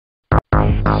Right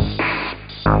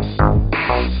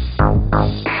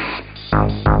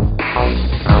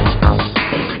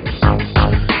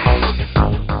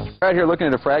here looking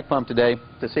at a frac pump today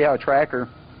to see how a tracker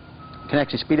can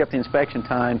actually speed up the inspection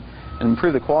time and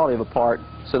improve the quality of a part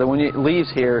so that when it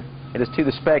leaves here it is to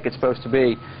the spec it's supposed to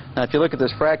be. Now if you look at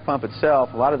this frac pump itself,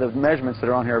 a lot of the measurements that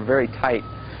are on here are very tight.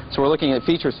 So we're looking at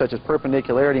features such as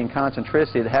perpendicularity and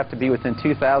concentricity that have to be within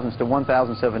 0.002 to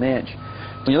 1,000ths of an inch.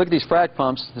 When you look at these frac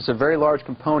pumps, it's a very large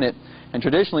component, and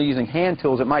traditionally using hand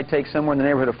tools it might take somewhere in the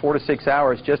neighborhood of 4 to 6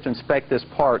 hours just to inspect this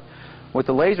part. With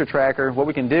the laser tracker, what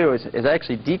we can do is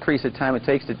actually decrease the time it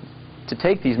takes to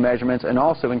take these measurements and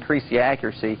also increase the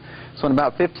accuracy. So in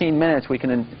about 15 minutes we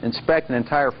can inspect an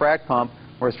entire frac pump,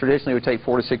 whereas traditionally it would take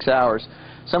 4 to 6 hours.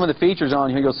 Some of the features on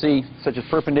here you'll see, such as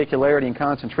perpendicularity and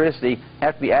concentricity,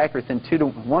 have to be accurate within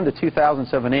 1 to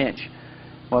 2,000ths of an inch.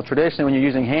 Well, traditionally when you're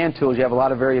using hand tools you have a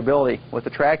lot of variability. With the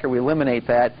tracker we eliminate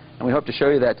that, and we hope to show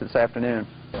you that this afternoon.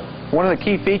 One of the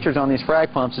key features on these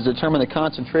frac pumps is to determine the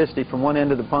concentricity from one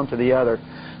end of the pump to the other.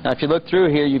 Now if you look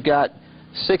through here, you've got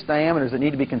 6 diameters that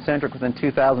need to be concentric within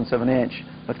 2,000ths of an inch.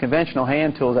 With conventional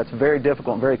hand tools that's very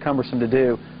difficult and very cumbersome to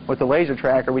do. With the laser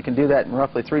tracker we can do that in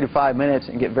roughly 3 to 5 minutes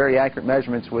and get very accurate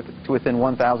measurements to within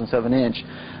 1,000ths of an inch.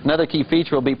 Another key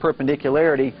feature will be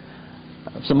perpendicularity.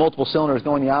 So multiple cylinders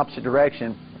going the opposite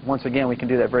direction. Once again we can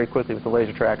do that very quickly with the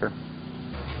laser tracker.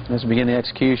 And as we begin the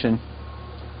execution,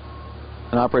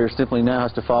 an operator simply now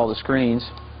has to follow the screens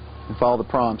and follow the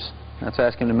prompts. That's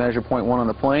asking him to measure point 1 on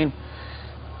the plane.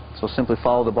 So simply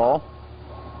follow the ball,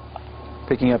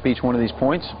 picking up each one of these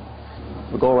points.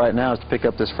 The goal right now is to pick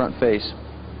up this front face.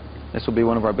 This will be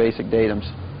one of our basic datums.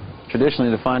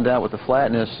 Traditionally, to find out what the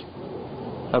flatness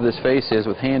of this face is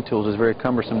with hand tools is very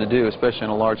cumbersome to do, especially on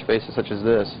a large face such as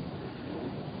this.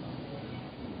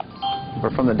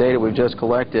 But from the data we've just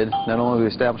collected, not only have we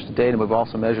established the data, we've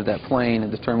also measured that plane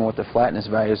and determined what the flatness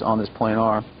values on this plane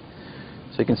are.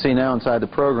 So you can see now inside the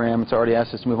program, it's already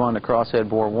asked us to move on to crosshead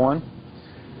bore 1.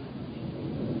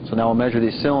 So now we'll measure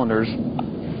these cylinders.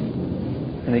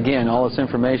 And again, all this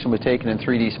information will be taken in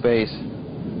 3D space,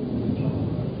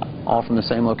 all from the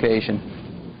same location.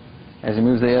 As he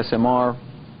moves the SMR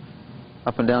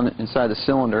up and down inside the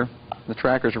cylinder, the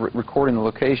tracker's recording the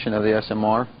location of the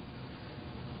SMR,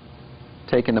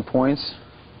 taking the points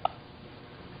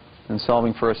and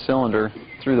solving for a cylinder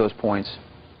through those points.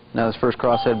 Now this first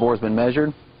crosshead bore has been measured.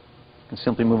 You can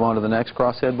simply move on to the next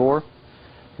crosshead bore.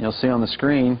 And you'll see on the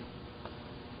screen,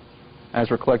 as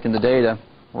we're collecting the data,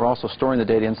 we're also storing the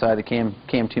data inside the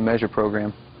CAM2 measure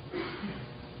program.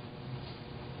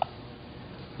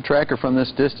 The tracker from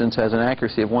this distance has an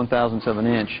accuracy of 1,000ths of an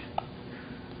inch.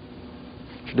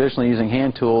 Traditionally using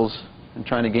hand tools and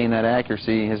trying to gain that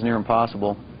accuracy is near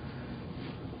impossible.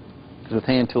 Because with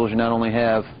hand tools you not only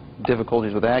have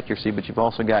difficulties with accuracy, but you've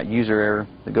also got user error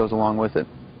that goes along with it.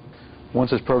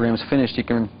 Once this program is finished, you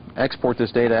can export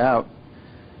this data out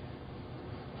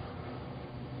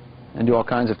and do all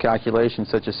kinds of calculations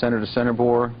such as center to center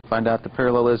bore, find out the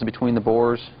parallelism between the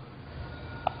bores.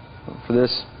 For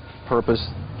this purpose,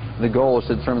 the goal is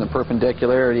to determine the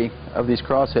perpendicularity of these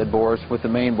crosshead bores with the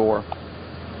main bore.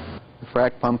 The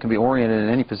frac pump can be oriented in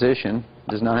any position.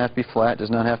 It does not have to be flat, does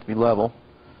not have to be level.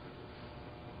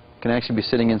 It can actually be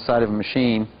sitting inside of a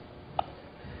machine.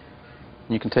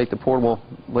 You can take the portable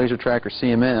laser tracker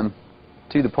CMM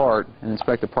to the part and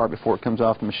inspect the part before it comes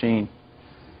off the machine.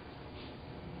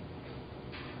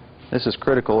 This is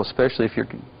critical, especially if you're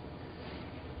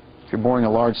boring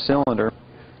a large cylinder.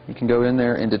 You can go in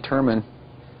there and determine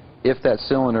if that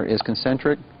cylinder is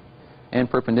concentric and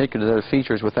perpendicular to the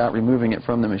features without removing it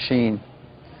from the machine.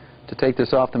 To take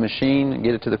this off the machine and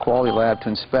get it to the quality lab to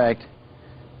inspect,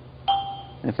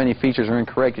 and if any features are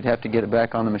incorrect, you'd have to get it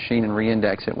back on the machine and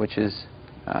re-index it, which is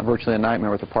virtually a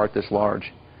nightmare with a part this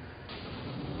large.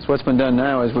 So what's been done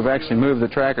now is we've actually moved the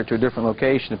tracker to a different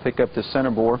location to pick up this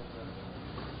center bore.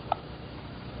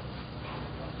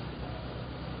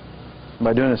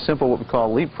 By doing a simple what we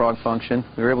call leapfrog function,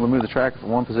 we were able to move the tracker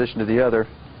from one position to the other.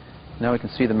 Now we can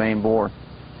see the main bore.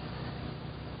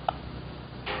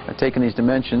 By taking these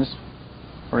dimensions,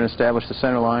 we're going to establish the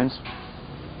center lines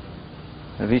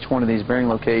of each one of these bearing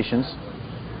locations.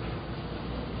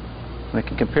 We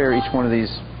can compare each one of these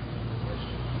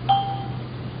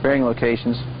bearing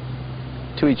locations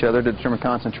to each other to determine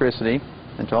concentricity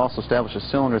and to also establish a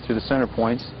cylinder through the center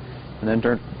points, and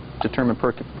then determine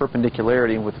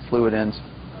perpendicularity with the fluid ends.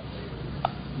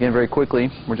 Again, very quickly,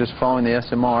 we're just following the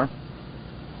SMR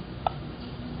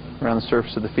around the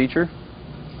surface of the feature,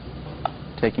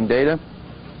 taking data,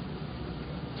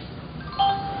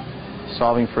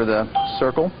 solving for the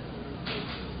circle,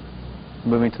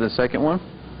 moving to the second one,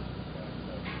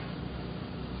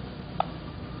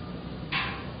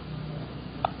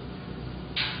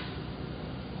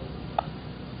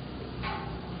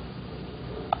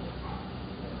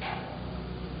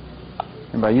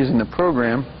 And by using the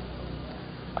program,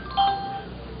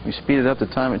 we speeded up the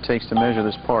time it takes to measure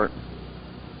this part.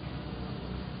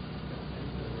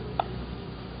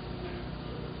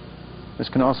 This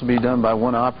can also be done by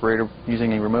one operator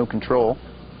using a remote control,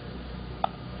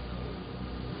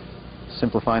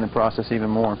 simplifying the process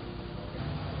even more.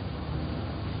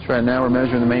 So right now we're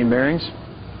measuring the main bearings.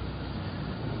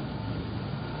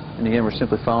 And again, we're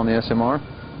simply following the SMR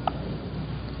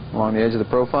along the edge of the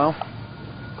profile,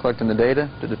 collecting the data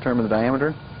to determine the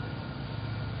diameter,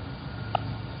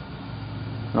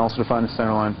 and also to find the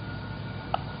center line.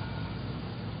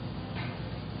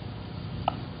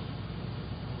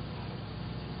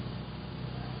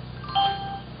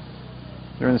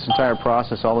 During this entire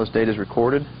process, all this data is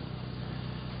recorded.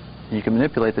 You can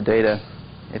manipulate the data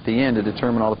at the end to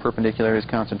determine all the perpendicularities,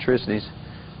 concentricities,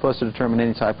 plus to determine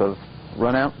any type of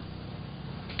runout.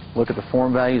 Look at the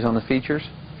form values on the features,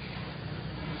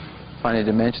 find any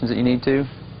dimensions that you need to,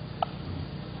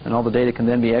 and all the data can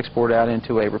then be exported out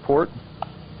into a report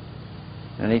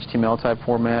in an HTML type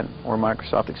format or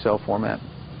Microsoft Excel format.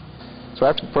 So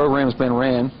after the program has been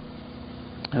ran,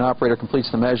 an operator completes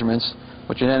the measurements.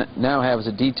 What you now have is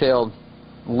a detailed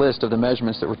list of the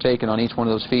measurements that were taken on each one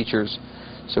of those features.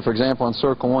 So for example, on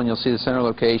circle 1 you'll see the center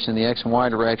location, the X and Y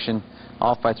direction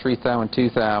off by 3 thou and 2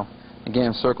 thou.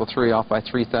 Again, circle 3 off by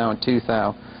 3 thou and 2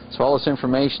 thou. So all this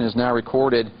information is now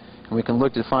recorded, and we can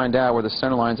look to find out where the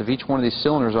center lines of each one of these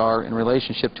cylinders are in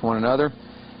relationship to one another,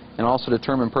 and also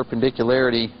determine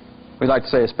perpendicularity. We'd like to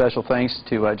say a special thanks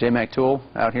to JMac Tool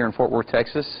out here in Fort Worth,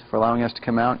 Texas, for allowing us to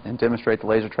come out and demonstrate the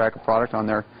Laser Tracker product on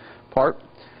their part.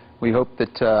 We hope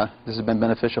that this has been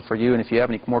beneficial for you, and if you have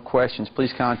any more questions,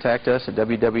 please contact us at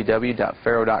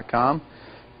www.faro.com.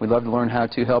 We'd love to learn how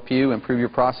to help you improve your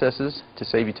processes to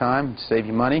save you time, to save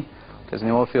you money, because in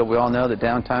the oil field we all know that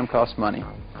downtime costs money.